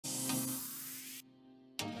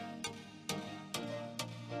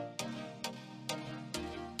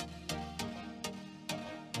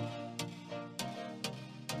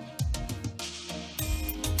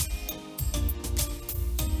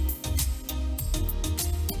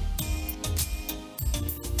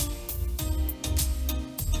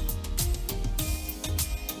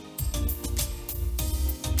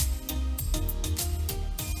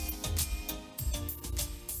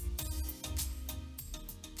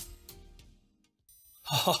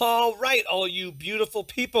All right, all you beautiful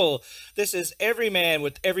people. This is Everyman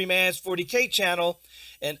with Everyman's 40K channel,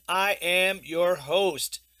 and I am your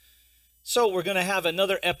host. So we're going to have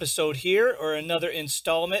another episode here, or another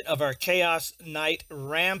installment of our Chaos Knight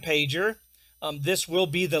Rampager. This will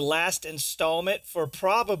be the last installment for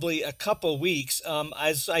probably a couple weeks.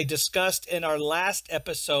 As I discussed in our last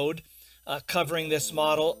episode covering this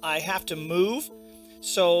model, I have to move.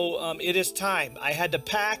 So it is time. I had to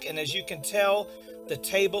pack, and as you can tell, the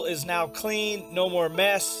table is now clean. No more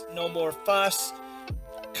mess, no more fuss.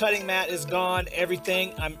 Cutting mat is gone,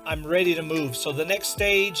 everything. I'm ready to move. So the next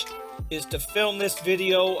stage is to film this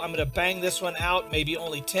video. I'm going to bang this one out, maybe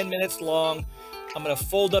only 10 minutes long. I'm going to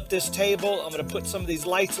fold up this table. I'm going to put some of these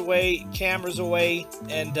lights away, cameras away,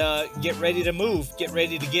 and get ready to move. Get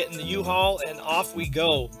ready to get in the U-Haul, and off we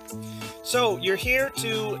go. So you're here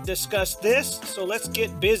to discuss this, so let's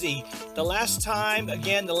get busy. The last time,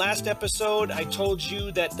 again, the last episode, I told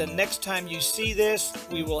you that the next time you see this,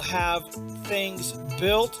 we will have things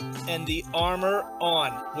built and the armor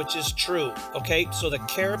on, which is true, okay? So the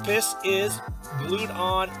carapace is glued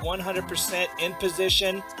on 100% in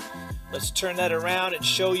position. Let's turn that around and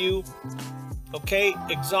show you. Okay,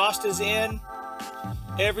 exhaust is in.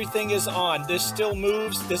 Everything is on. This still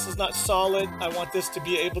moves. This is not solid. I want this to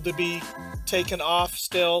be able to be taken off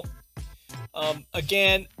still.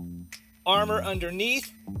 Again, armor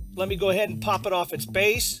underneath. Let me go ahead and pop it off its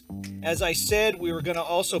base. As I said, we were going to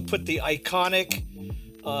also put the iconic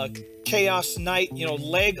Chaos Knight,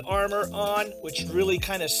 leg armor on, which really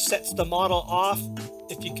kind of sets the model off.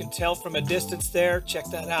 If you can tell from a distance there, check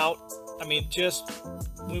that out. I mean, just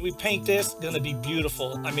when we paint this, it's going to be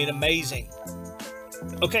beautiful. I mean, amazing.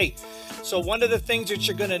 Okay, so one of the things that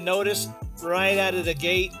you're going to notice right out of the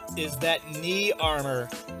gate is that knee armor,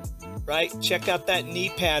 right? Check out that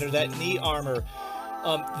knee pad or that knee armor.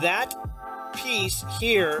 That piece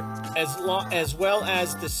here, as well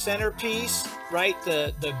as the centerpiece, right?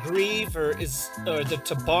 The greave or the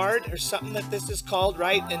tabard or something that this is called,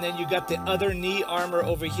 right? And then you got the other knee armor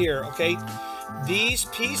over here, okay? These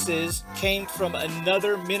pieces came from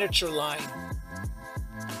another miniature line.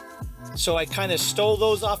 So I kind of stole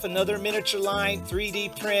those off another miniature line,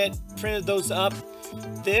 3D printed those up.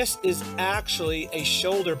 This is actually a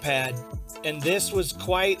shoulder pad, and this was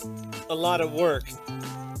quite a lot of work.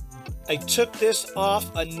 I took this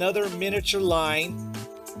off another miniature line,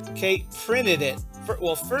 okay, printed it.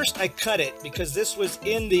 Well, first I cut it because this was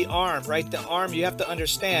in the arm, right? The arm, you have to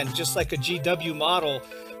understand, just like a GW model,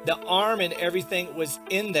 the arm and everything was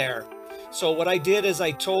in there. So what I did is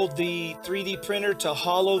I told the 3D printer to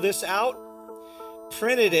hollow this out,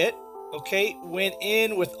 printed it, okay, went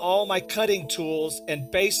in with all my cutting tools and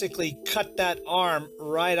basically cut that arm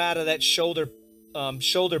right out of that shoulder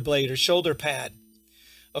blade or shoulder pad.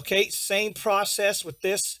 Okay, same process with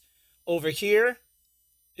this over here.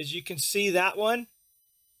 As you can see, that one,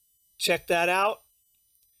 check that out.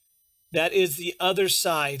 That is the other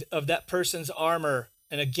side of that person's armor.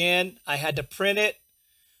 And again, I had to print it.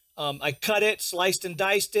 I cut it, sliced and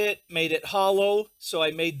diced it, made it hollow. So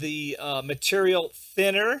I made the material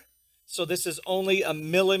thinner. So this is only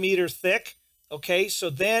 1 millimeter thick. Okay,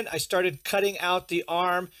 so then I started cutting out the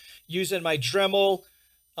arm using my Dremel,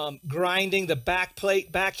 grinding the back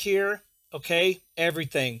plate back here. Okay,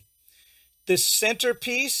 everything. This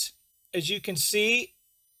centerpiece, as you can see,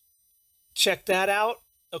 check that out.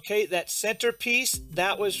 Okay, that centerpiece,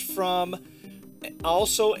 that was from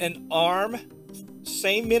also an arm.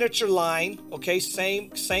 Same miniature line, okay,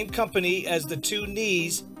 same company as the two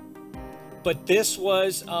knees, but this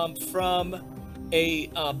was from a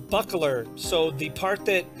buckler, so the part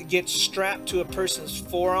that gets strapped to a person's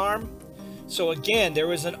forearm. So again, there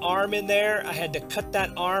was an arm in there. I had to cut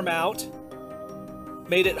that arm out,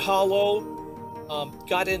 made it hollow,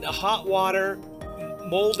 got into hot water,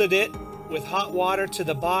 molded it with hot water to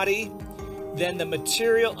the body. Then the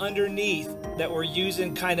material underneath that we're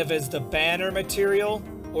using kind of as the banner material,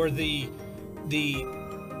 or the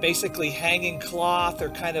basically hanging cloth, or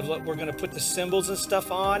kind of what we're going to put the symbols and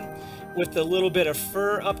stuff on, with a little bit of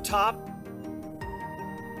fur up top.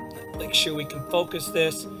 Make sure we can focus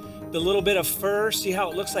this. The little bit of fur, see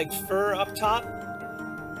how it looks like fur up top?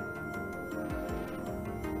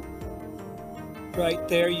 Right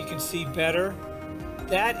there, you can see better.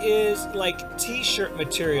 That is like t-shirt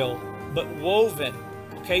material, but woven.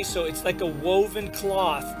 Okay, so it's like a woven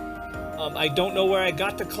cloth. I don't know where I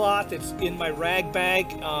got the cloth. It's in my rag bag.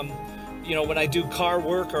 When I do car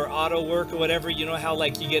work or auto work or whatever, you know how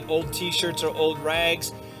like you get old t-shirts or old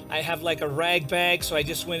rags. I have like a rag bag, so I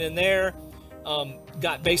just went in there,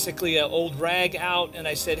 got basically an old rag out, and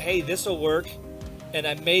I said, hey, this will work. And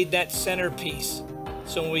I made that centerpiece.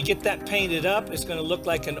 So when we get that painted up, it's going to look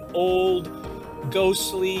like an old,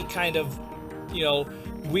 ghostly kind of, you know,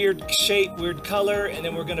 weird shape, weird color. And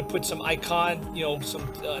then we're going to put some icon, you know, some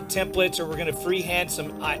templates, or we're going to freehand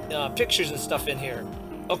some pictures and stuff in here.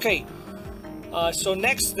 Okay. So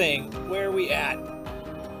next thing, where are we at?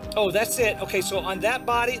 Oh, that's it. Okay, so on that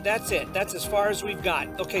body, that's it. That's as far as we've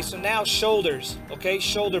got. Okay, so now shoulders. Okay,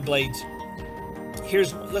 shoulder blades.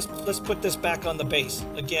 Let's put this back on the base.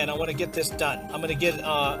 Again, I want to get this done. I'm going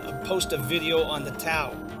to post a video on the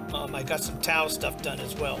towel. I got some towel stuff done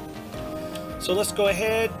as well. So let's go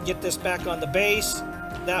ahead, get this back on the base.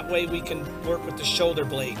 That way we can work with the shoulder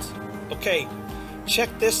blades. Okay, check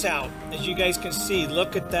this out. As you guys can see,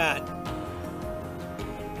 look at that.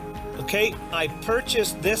 Okay, I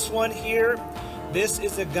purchased this one here. This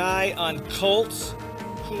is a guy on Cults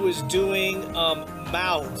who is doing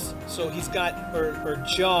mouths. So he's got, or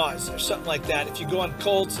jaws, or something like that. If you go on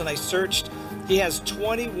Cults and I searched, he has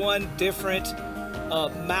 21 different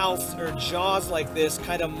mouths or jaws like this,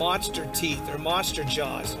 kind of monster teeth or monster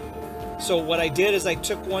jaws. So what I did is I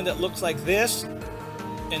took one that looks like this,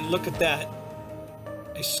 and look at that.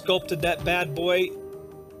 I sculpted that bad boy.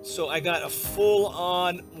 So I got a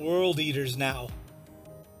full-on World Eaters now.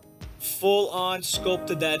 Full-on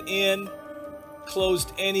sculpted that in,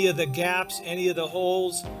 closed any of the gaps, any of the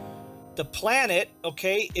holes. The planet,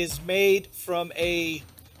 okay, is made from a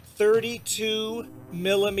 32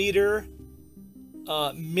 millimeter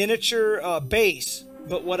miniature base.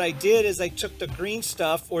 But what I did is I took the green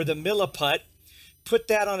stuff, or the milliput, put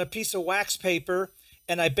that on a piece of wax paper,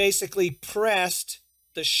 and I basically pressed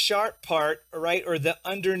the sharp part, right, or the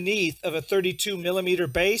underneath of a 32 millimeter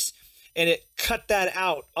base, and it cut that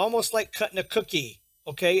out, almost like cutting a cookie,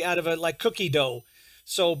 okay, out of a like cookie dough.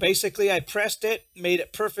 So basically I pressed it, made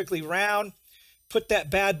it perfectly round, put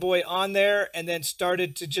that bad boy on there, and then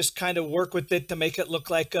started to just kind of work with it to make it look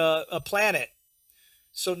like a planet.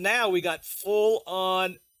 So now we got full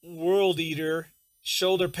on World Eater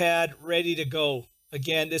shoulder pad ready to go.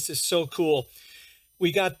 Again, this is so cool.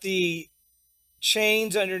 We got the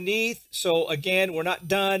chains underneath. So again, we're not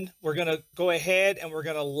done. We're going to go ahead and we're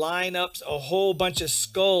going to line up a whole bunch of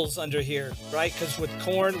skulls under here, right? Because with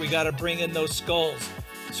Khorne, we got to bring in those skulls.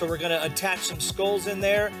 So we're going to attach some skulls in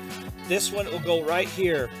there. This one will go right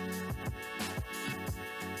here.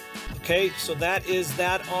 Okay, so that is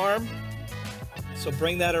that arm. So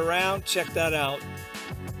bring that around, check that out.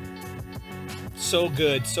 So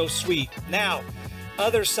good, so sweet. Now,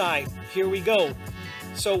 other side, here we go.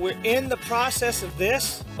 So we're in the process of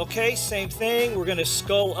this, okay, same thing. We're gonna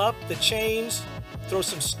skull up the chains, throw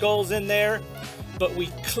some skulls in there, but we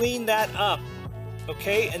clean that up,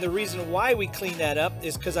 okay? And the reason why we clean that up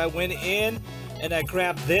is because I went in and I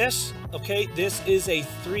grabbed this, okay? This is a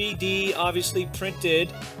 3D, obviously printed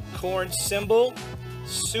Khorne symbol,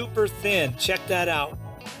 super thin, check that out.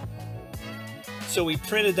 So we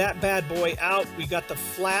printed that bad boy out. We got the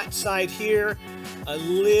flat side here, a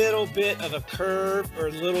little bit of a curve or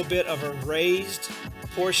a little bit of a raised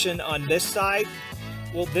portion on this side.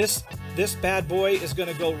 Well, this bad boy is going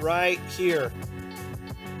to go right here.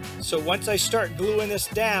 So once I start gluing this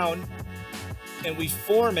down and we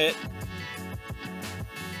form it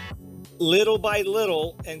little by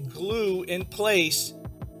little and glue in place,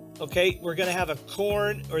 okay, we're going to have a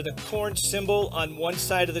Khorne, or the Khorne symbol on one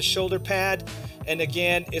side of the shoulder pad. And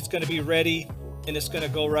again, it's going to be ready and it's going to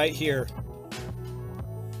go right here.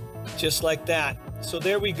 Just like that. So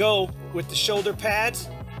there we go with the shoulder pads.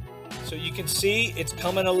 So you can see it's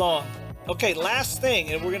coming along. Okay, last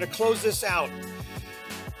thing, and we're going to close this out.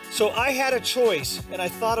 So I had a choice, and I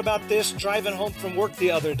thought about this driving home from work the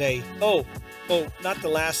other day. Oh, not the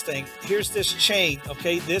last thing. Here's this chain,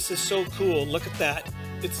 okay? This is so cool. Look at that.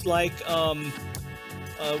 It's like,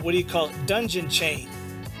 what do you call it? Dungeon chain.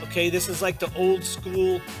 Okay, this is like the old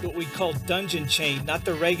school, what we call dungeon chain, not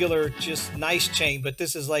the regular, just nice chain, but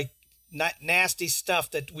this is like not nasty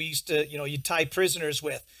stuff that we used to, you tie prisoners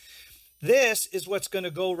with. This is what's going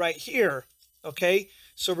to go right here. Okay,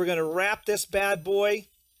 so we're going to wrap this bad boy.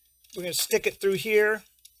 We're going to stick it through here.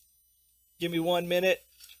 Give me 1 minute.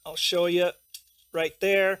 I'll show you right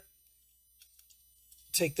there.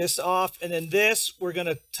 Take this off, and then this, we're going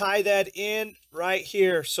to tie that in right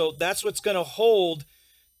here. So that's what's going to hold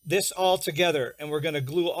this all together, and we're going to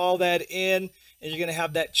glue all that in, and you're going to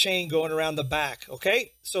have that chain going around the back.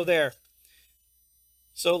 Okay, so there.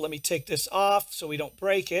 So let me take this off so we don't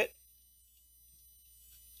break it.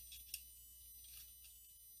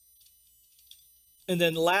 And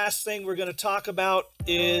then last thing we're going to talk about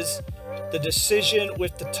is the decision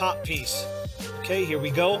with the top piece. Okay, here we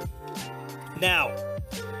go. Now,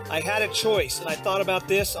 I had a choice, and I thought about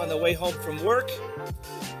this on the way home from work.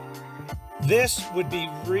 This would be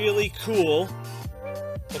really cool,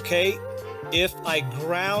 okay, if I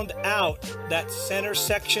ground out that center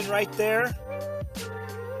section right there,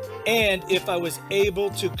 and if I was able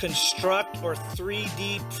to construct or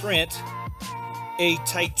 3D print a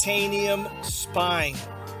titanium spine.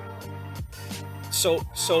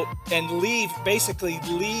 And basically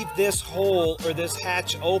leave this hole or this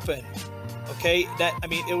hatch open. Okay, I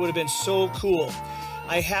mean, it would have been so cool.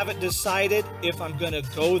 I haven't decided if I'm going to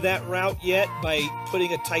go that route yet by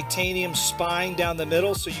putting a titanium spine down the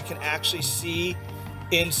middle so you can actually see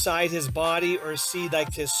inside his body or see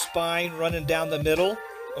like his spine running down the middle.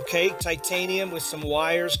 Okay, titanium with some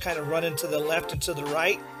wires kind of running to the left and to the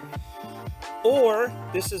right. Or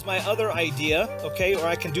this is my other idea, okay, or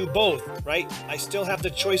I can do both, right? I still have the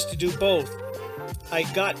choice to do both. I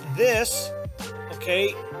got this,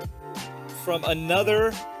 okay, from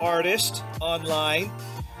another artist online,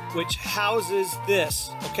 which houses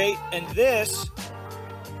this, okay? And this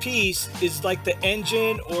piece is like the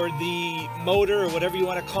engine or the motor or whatever you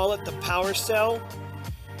want to call it, the power cell.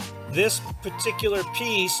 This particular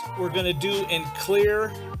piece we're going to do in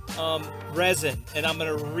clear resin, and I'm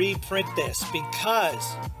going to reprint this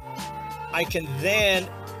because I can then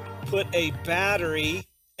put a battery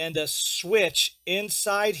and a switch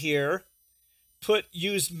inside here,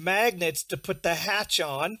 use magnets to put the hatch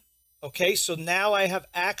on. Okay, so now I have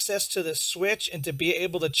access to the switch and to be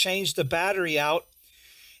able to change the battery out.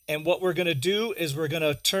 And what we're going to do is we're going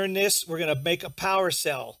to turn this, we're going to make a power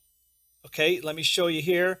cell. Okay, let me show you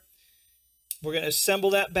here. We're going to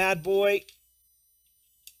assemble that bad boy.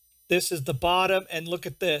 This is the bottom, and look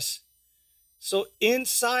at this. So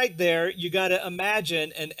inside there, you got to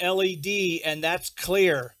imagine an LED, and that's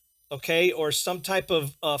clear, okay, or some type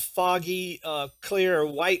of foggy, clear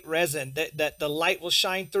white resin that the light will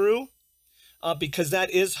shine through, because that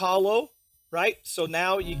is hollow, right? So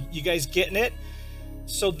now you guys getting it?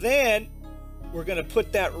 So then we're going to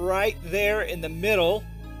put that right there in the middle.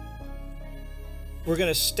 We're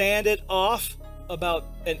going to stand it off about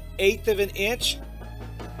 1/8 of an inch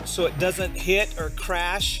so it doesn't hit or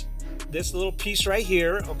crash this little piece right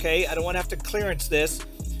here, okay? I don't want to have to clearance this.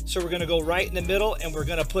 So we're going to go right in the middle, and we're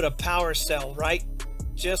going to put a power cell right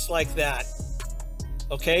just like that,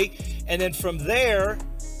 okay? And then from there,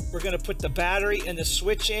 we're going to put the battery and the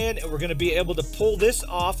switch in, and we're going to be able to pull this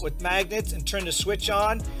off with magnets and turn the switch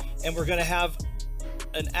on, and we're going to have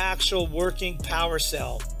an actual working power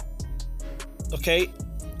cell, okay?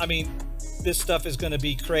 I mean, this stuff is going to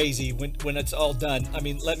be crazy when it's all done. I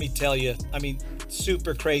mean, let me tell you, I mean,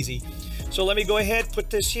 super crazy. So let me go ahead, put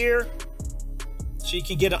this here so you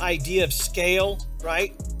can get an idea of scale,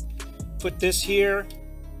 right? Put this here.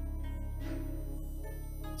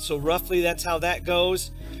 So roughly that's how that goes.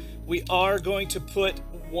 We are going to put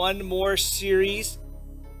one more series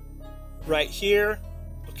right here.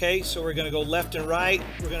 Okay, so we're going to go left and right.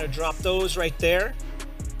 We're going to drop those right there.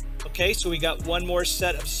 Okay, so we got one more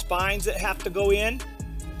set of spines that have to go in.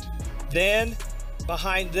 Then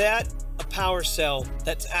behind that, a power cell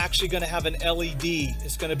that's actually going to have an LED.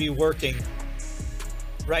 It's going to be working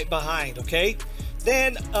right behind, okay?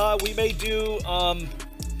 Then we may do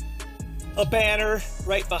a banner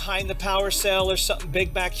right behind the power cell or something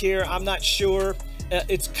big back here. I'm not sure.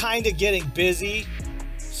 It's kind of getting busy,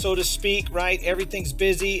 so to speak, right? Everything's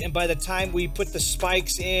busy, and by the time we put the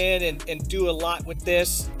spikes in and do a lot with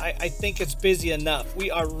this, I think it's busy enough.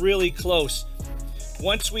 We are really close.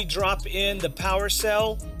 Once we drop in the power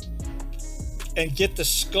cell and get the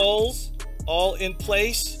skulls all in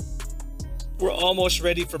place, we're almost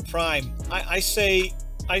ready for prime. I say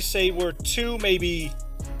we're 2, maybe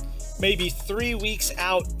 3 weeks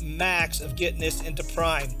out max of getting this into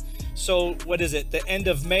prime. So what is it? The end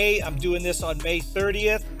of May. I'm doing this on May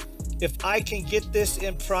 30th. If I can get this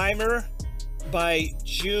in primer by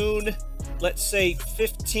June, let's say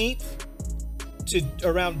 15th to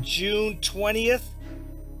around June 20th,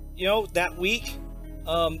 you know, that week,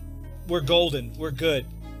 we're golden. We're good.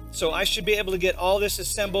 So I should be able to get all this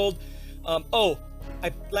assembled.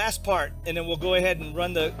 Last part, and then we'll go ahead and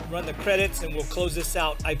run the credits, and we'll close this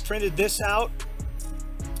out. I printed this out,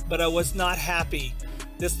 but I was not happy.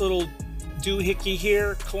 This little doohickey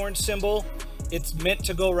here, Khorne symbol, it's meant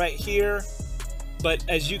to go right here, but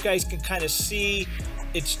as you guys can kind of see,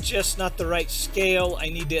 it's just not the right scale. I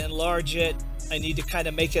need to enlarge it. I need to kind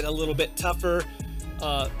of make it a little bit tougher.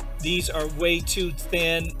 These are way too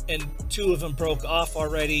thin, and 2 of them broke off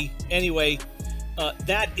already. Anyway,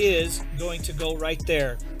 that is going to go right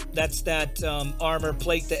there. That's that armor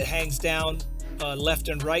plate that hangs down left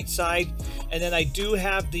and right side. And then I do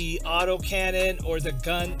have the auto cannon or the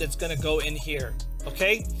gun that's going to go in here.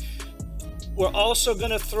 Okay, we're also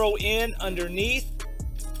going to throw in underneath,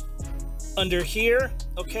 under here,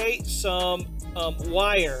 okay, some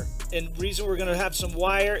wire. And the reason we're going to have some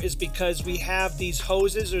wire is because we have these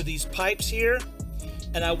hoses or these pipes here,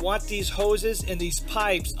 and I want these hoses and these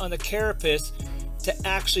pipes on the carapace to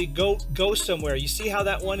actually go somewhere. You see how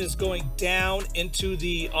that one is going down into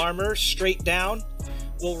the armor, straight down?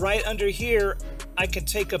 Well, right under here, I can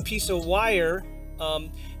take a piece of wire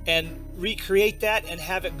and recreate that and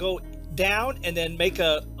have it go down, and then make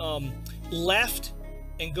a left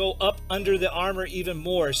and go up under the armor even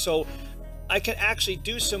more. So I can actually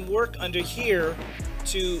do some work under here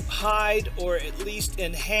to hide or at least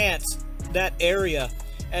enhance that area,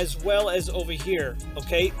 as well as over here.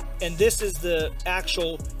 Okay, and this is the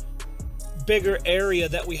actual bigger area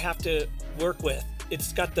that we have to work with.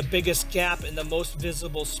 It's got the biggest gap and the most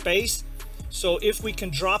visible space. So if we can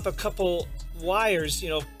drop a couple wires, you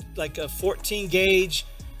know, like a 14 gauge,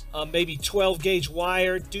 maybe 12 gauge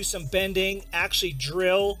wire, do some bending, actually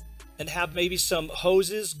drill and have maybe some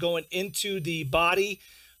hoses going into the body,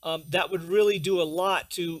 that would really do a lot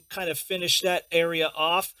to kind of finish that area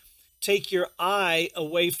off. Take your eye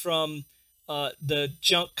away from the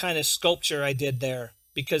junk kind of sculpture I did there,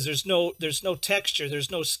 because there's no texture,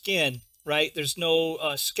 there's no skin, right? There's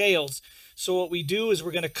no scales. So what we do is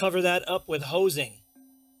we're going to cover that up with hosing.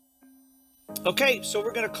 Okay, so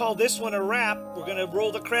we're going to call this one a wrap. We're going to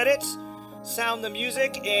roll the credits, sound the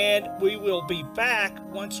music, and we will be back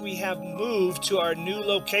once we have moved to our new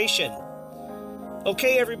location.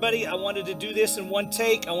 Okay, everybody, I wanted to do this in one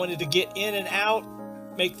take. I wanted to get in and out,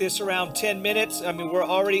 make this around 10 minutes. I mean, we're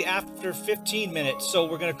already after 15 minutes,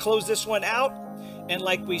 so we're going to close this one out. And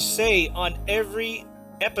like we say on every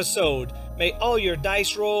episode, may all your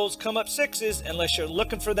dice rolls come up sixes unless you're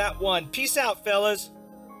looking for that one. Peace out, fellas.